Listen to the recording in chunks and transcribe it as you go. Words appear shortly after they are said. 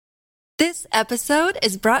This episode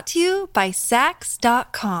is brought to you by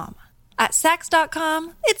Sax.com. At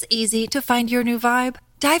Sax.com, it's easy to find your new vibe.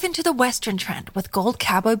 Dive into the Western trend with gold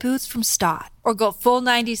cowboy boots from Stott, or go full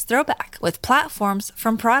 90s throwback with platforms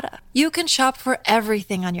from Prada. You can shop for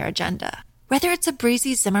everything on your agenda, whether it's a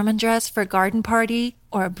breezy Zimmermann dress for a garden party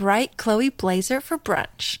or a bright Chloe blazer for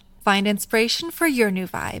brunch. Find inspiration for your new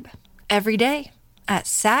vibe every day at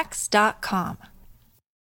Sax.com.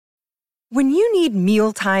 When you need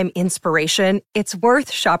mealtime inspiration, it's worth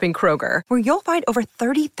shopping Kroger, where you'll find over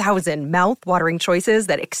 30,000 mouth-watering choices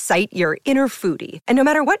that excite your inner foodie. And no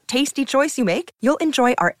matter what tasty choice you make, you'll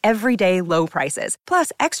enjoy our everyday low prices,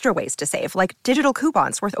 plus extra ways to save, like digital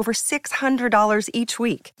coupons worth over $600 each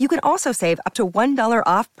week. You can also save up to $1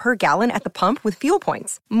 off per gallon at the pump with fuel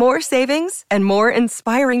points. More savings and more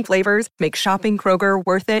inspiring flavors make shopping Kroger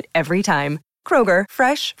worth it every time. Kroger,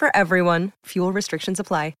 fresh for everyone. Fuel restrictions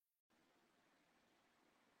apply.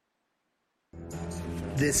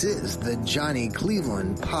 This is the Johnny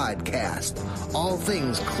Cleveland Podcast, all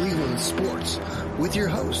things Cleveland sports, with your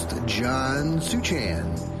host, John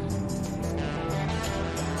Suchan.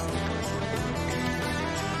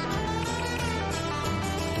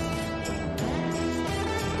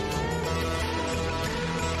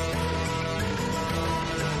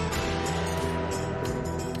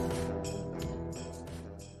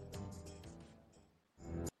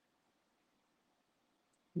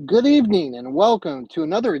 Good evening and welcome to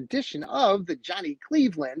another edition of the Johnny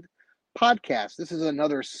Cleveland Podcast. This is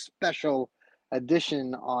another special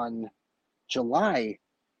edition on July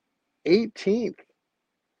 18th.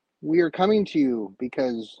 We are coming to you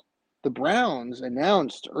because the Browns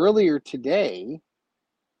announced earlier today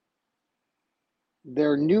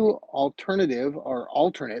their new alternative or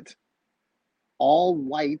alternate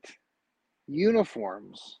all-white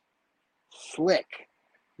uniforms, slick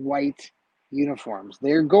white uniforms.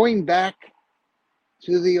 They're going back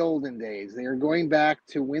to the olden days. They are going back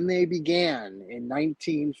to when they began in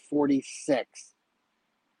 1946.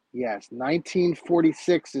 Yes,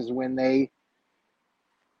 1946 is when they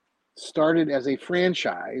started as a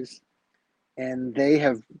franchise, and they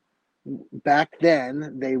have, back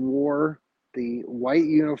then, they wore the white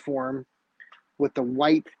uniform with the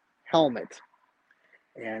white helmet.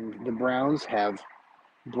 And the Browns have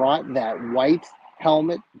brought that white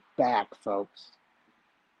helmet back, folks.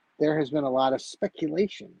 There has been a lot of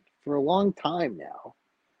speculation for a long time now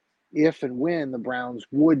if and when the Browns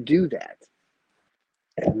would do that.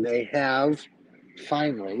 And they have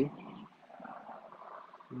finally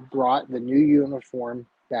brought the new uniform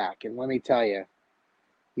back. And let me tell you,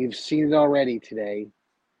 you've seen it already today.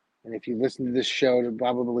 And if you listen to this show, it'll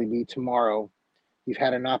probably be tomorrow. You've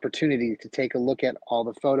had an opportunity to take a look at all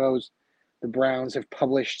the photos the Browns have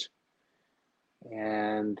published.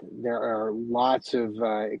 And there are lots of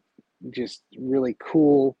just really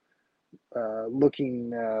cool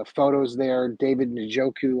looking photos there. David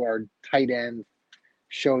Njoku, our tight end,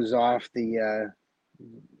 shows off the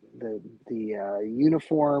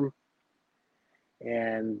uniform,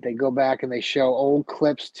 and they go back and they show old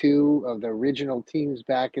clips too of the original teams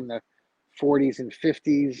back in the 40s and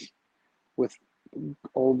 50s with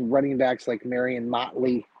old running backs like Marion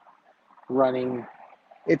Motley running.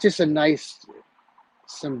 It's just a nice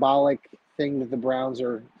symbolic thing that the Browns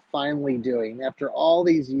are finally doing after all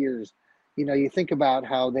these years. You know, you think about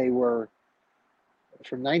how they were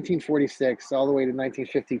from 1946 all the way to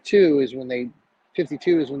 1952 is when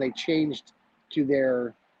they changed to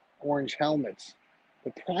their orange helmets.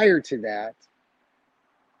 But prior to that,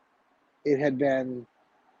 it had been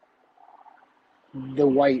the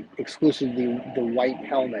white, exclusively the white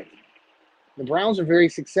helmet. The Browns are very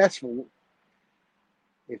successful.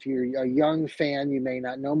 If you're a young fan, you may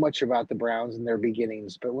not know much about the Browns and their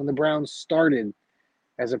beginnings, but when the Browns started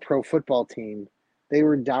as a pro football team, they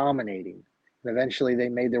were dominating. And eventually they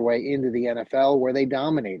made their way into the NFL, where they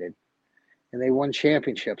dominated. And they won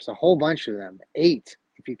championships, a whole bunch of them, 8,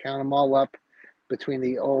 if you count them all up, between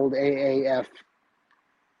the old AAFL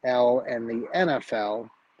and the NFL.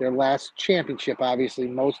 Their last championship, obviously,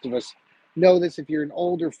 most of us know this if you're an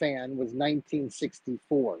older fan, was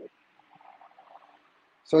 1964.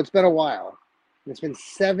 So it's been a while. It's been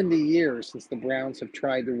 70 years since the Browns have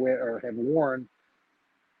tried to wear or have worn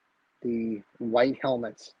the white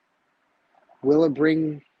helmets. Will it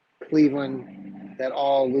bring Cleveland that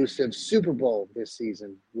all-elusive Super Bowl this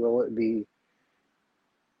season? Will it be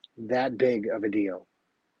that big of a deal?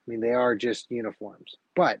 I mean, they are just uniforms,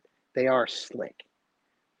 but they are slick.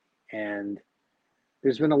 And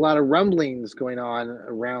there's been a lot of rumblings going on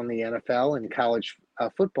around the NFL and college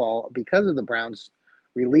football because of the Browns'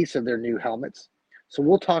 release of their new helmets. So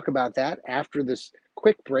we'll talk about that after this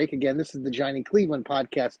quick break. Again, this is the Johnny Cleveland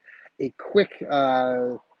podcast. A quick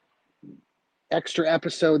extra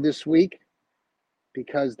episode this week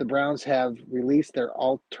because the Browns have released their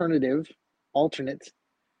alternate,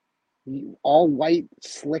 all-white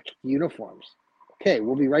slick uniforms. Okay,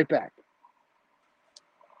 we'll be right back.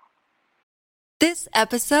 This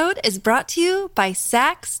episode is brought to you by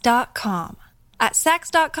Sax.com. At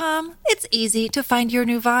Sax.com, it's easy to find your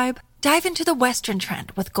new vibe. Dive into the Western trend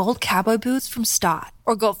with gold cowboy boots from Stott,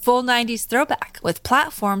 or go full 90s throwback with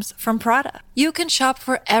platforms from Prada. You can shop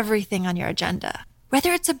for everything on your agenda,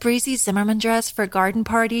 whether it's a breezy Zimmermann dress for a garden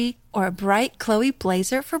party or a bright Chloe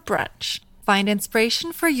blazer for brunch. Find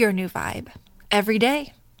inspiration for your new vibe every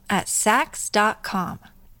day at Sax.com.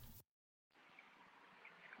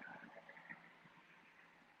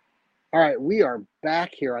 All right, we are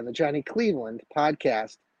back here on the Johnny Cleveland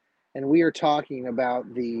podcast, and we are talking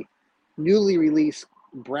about the newly released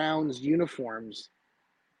Browns uniforms.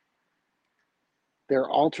 Their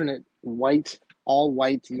alternate white,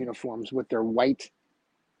 all-white uniforms with their white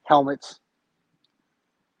helmets,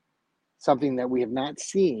 something that we have not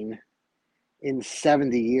seen in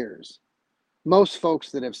 70 years. Most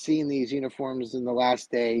folks that have seen these uniforms in the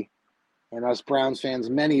last day, and us Browns fans,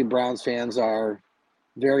 many Browns fans are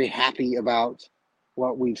very happy about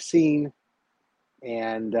what we've seen,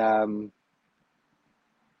 and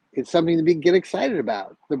it's something to get excited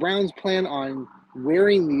about. The Browns plan on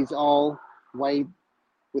wearing these all white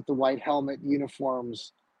with the white helmet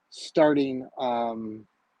uniforms starting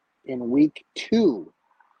in week 2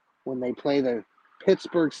 when they play the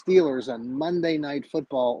Pittsburgh Steelers on Monday Night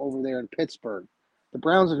Football over there in Pittsburgh. The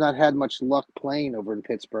Browns have not had much luck playing over in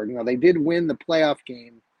Pittsburgh. Now, they did win the playoff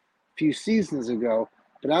game a few seasons ago,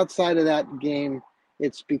 but outside of that game,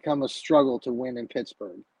 it's become a struggle to win in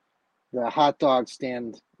Pittsburgh. The hot dog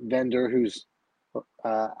stand vendor who's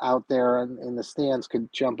out there in the stands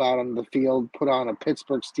could jump out on the field, put on a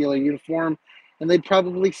Pittsburgh Steelers uniform, and they'd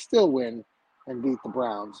probably still win and beat the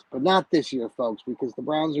Browns. But not this year, folks, because the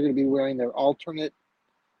Browns are going to be wearing their alternate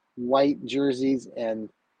white jerseys, and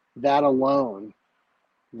that alone,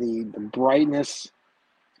 the brightness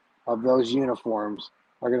of those uniforms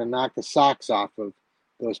are going to knock the socks off of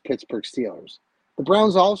those Pittsburgh Steelers. The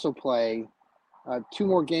Browns also play 2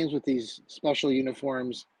 more games with these special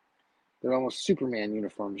uniforms. They're almost Superman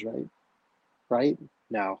uniforms, right? Right?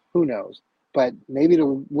 No, who knows? But maybe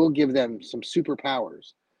we'll give them some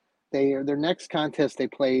superpowers. Their next contest, they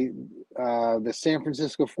play the San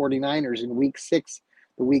Francisco 49ers in week 6,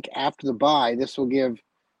 the week after the bye. This will give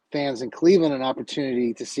fans in Cleveland an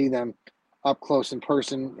opportunity to see them up close in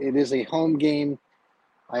person. It is a home game.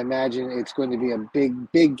 I imagine it's going to be a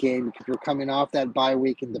big game because we're coming off that bye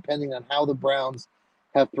week, and depending on how the Browns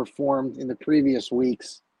have performed in the previous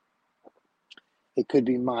weeks, it could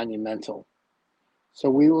be monumental. So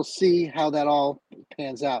we will see how that all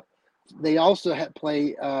pans out. They also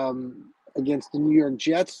play against the New York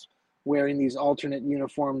Jets wearing these alternate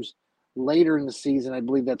uniforms later in the season. I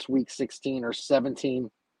believe that's week 16 or 17.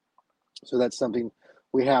 So that's something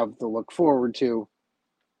we have to look forward to.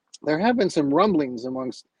 There have been some rumblings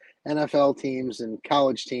amongst NFL teams and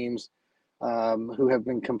college teams who have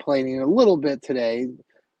been complaining a little bit today,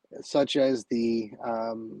 such as the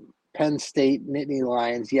Penn State Nittany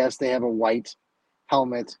Lions. Yes, they have a white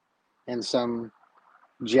helmet, and some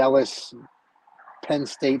jealous Penn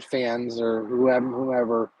State fans or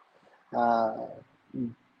whoever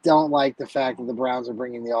don't like the fact that the Browns are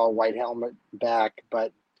bringing the all-white helmet back,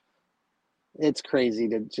 but it's crazy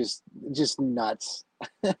to just nuts.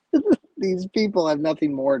 These people have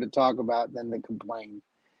nothing more to talk about than to complain.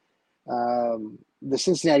 The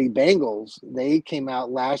Cincinnati Bengals, they came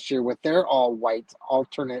out last year with their all-white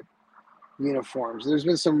alternate uniforms. There's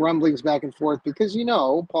been some rumblings back and forth because,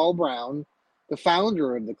 Paul Brown, the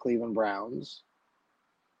founder of the Cleveland Browns,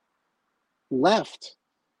 left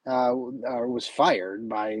or was fired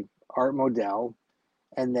by Art Modell,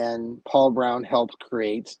 and then Paul Brown helped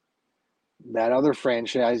create that other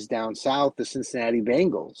franchise down south, the Cincinnati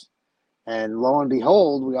Bengals. And lo and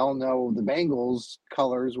behold, we all know the Bengals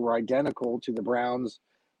colors were identical to the Browns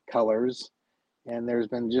colors. And there's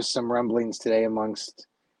been just some rumblings today amongst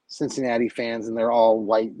Cincinnati fans and their all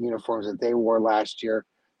white uniforms that they wore last year.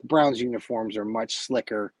 The Browns uniforms are much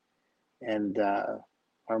slicker and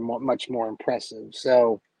are much more impressive.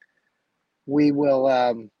 So we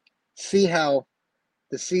will see how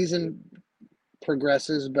the season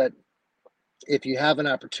progresses. But if you have an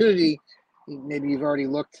opportunity, maybe you've already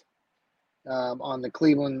looked on the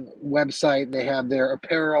Cleveland website, they have their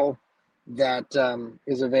apparel that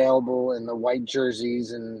is available in the white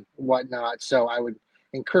jerseys and whatnot. So I would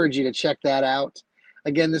encourage you to check that out.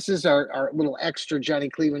 Again, this is our little extra Johnny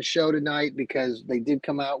Cleveland show tonight because they did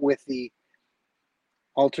come out with the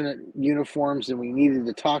alternate uniforms and we needed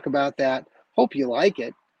to talk about that. Hope you like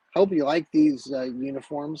it. Hope you like these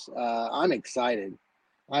uniforms. I'm excited.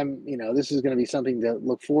 This is going to be something to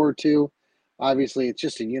look forward to. Obviously, it's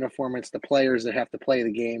just a uniform. It's the players that have to play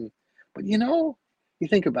the game. But, you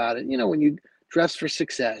think about it, when you dress for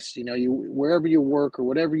success, you wherever you work or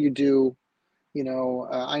whatever you do,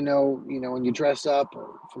 I know, when you dress up,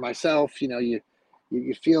 or for myself, you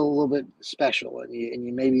feel a little bit special and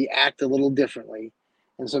you maybe act a little differently.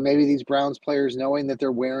 And so maybe these Browns players, knowing that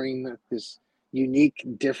they're wearing this unique,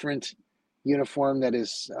 different uniform that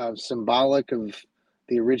is symbolic of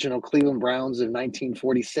the original Cleveland Browns of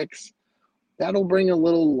 1946, that'll bring a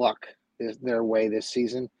little luck their way this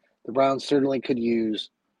season. The Browns certainly could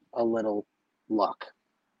use a little luck.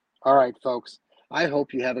 All right, folks. I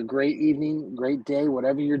hope you have a great evening, great day,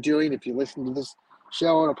 whatever you're doing. If you listen to this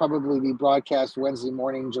show, it'll probably be broadcast Wednesday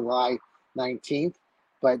morning, July 19th.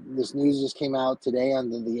 But this news just came out today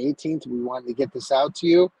on the 18th. We wanted to get this out to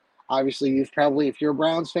you. Obviously, if you're a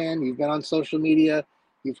Browns fan, you've been on social media,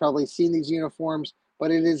 you've probably seen these uniforms,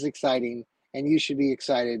 but it is exciting, and you should be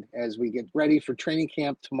excited as we get ready for training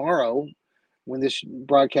camp tomorrow when this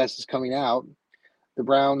broadcast is coming out. The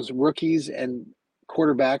Browns rookies and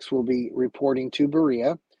quarterbacks will be reporting to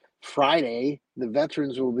Berea. Friday, the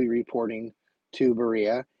veterans will be reporting to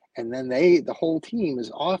Berea. And then the whole team is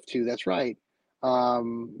off to, that's right,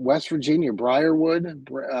 West Virginia, Briarwood,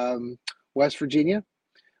 West Virginia,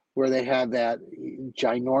 where they have that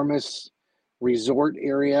ginormous resort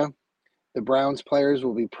area. The Browns players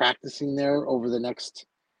will be practicing there over the next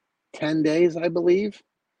 10 days, I believe.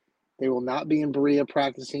 They will not be in Berea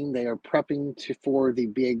practicing. They are prepping for the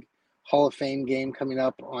big Hall of Fame game coming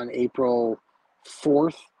up on April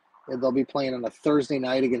 4th. And they'll be playing on a Thursday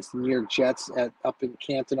night against the New York Jets up in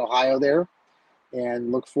Canton, Ohio there.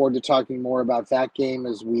 And look forward to talking more about that game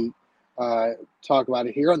as we talk about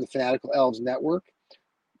it here on the Fanatical Elves Network,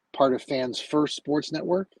 part of Fans First Sports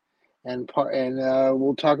Network. And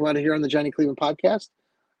we'll talk about it here on the Johnny Cleveland podcast.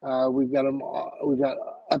 We've got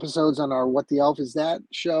episodes on our What the Elf Is That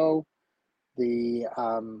show, the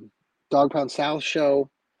Dog Pound South show,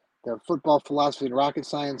 the Football Philosophy and Rocket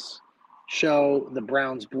Science show, the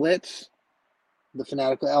Browns Blitz, the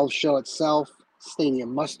Fanatical Elves show itself,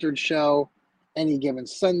 Stadium Mustard show, Any Given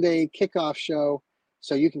Sunday kickoff show.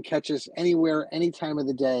 So you can catch us anywhere, any time of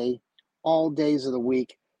the day, all days of the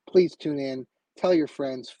week. Please tune in, tell your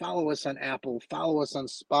friends, follow us on Apple, follow us on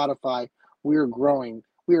Spotify. We are growing.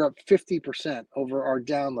 We are up 50% over our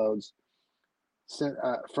downloads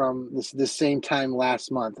from this same time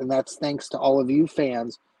last month. And that's thanks to all of you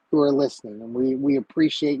fans who are listening. And we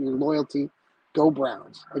appreciate your loyalty. Go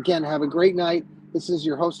Browns. Again, have a great night. This is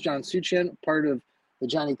your host, John Suchin, part of the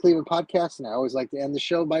Johnny Cleveland podcast. And I always like to end the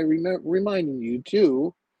show by reminding you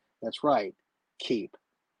to, that's right, keep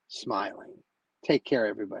smiling. Take care,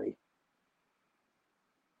 everybody.